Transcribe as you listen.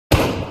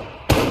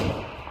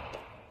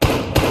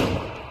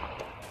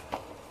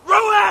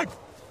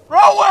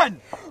Rowan!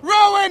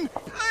 Rowan!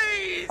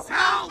 Please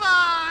help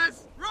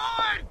us!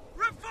 Rowan!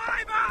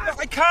 Revive us! No,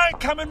 I can't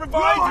come and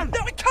revive you.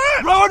 No, I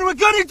can't! Rowan, we're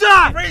gonna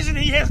die! The reason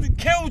he hasn't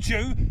killed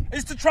you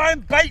is to try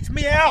and bait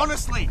me out.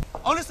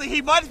 Honestly,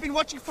 he might have been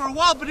watching for a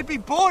while, but he'd be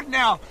bored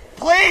now.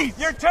 Please!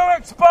 You're too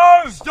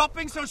exposed! Stop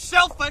being so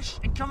selfish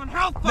and come and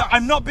help us! No,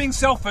 I'm not being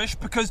selfish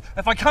because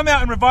if I come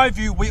out and revive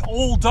you, we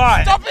all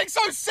die. Stop being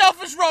so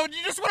selfish, Rowan!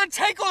 You just want to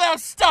take all our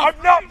stuff!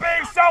 I'm not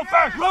being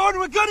selfish! Rowan,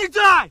 we're gonna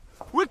die!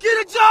 We're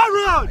gonna die,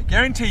 Rowan! I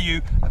guarantee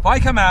you, if I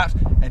come out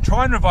and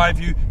try and revive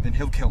you, then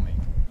he'll kill me.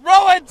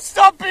 Rowan,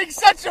 stop being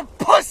such a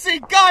pussy!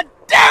 God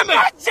damn it!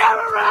 God damn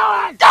it,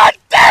 Rowan! God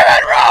damn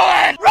it,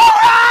 Rowan!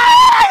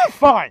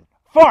 Rowan!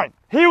 Fine.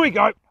 Here we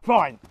go.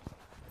 Fine.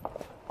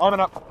 I'm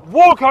gonna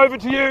walk over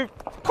to you.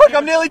 Quick,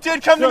 I'm nearly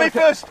dead. Come to me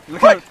first.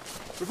 Quick!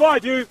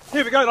 Revive you.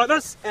 Here we go, like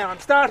this. And I'm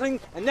starting.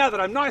 And now that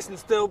I'm nice and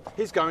still,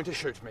 he's going to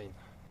shoot me.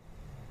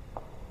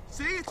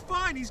 See, it's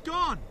fine. He's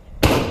gone.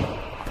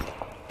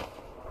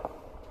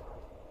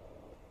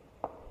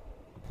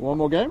 One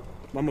more game?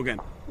 One more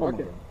game.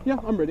 Okay. Yeah,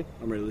 I'm ready.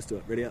 I'm ready. Let's do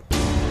it. Ready up.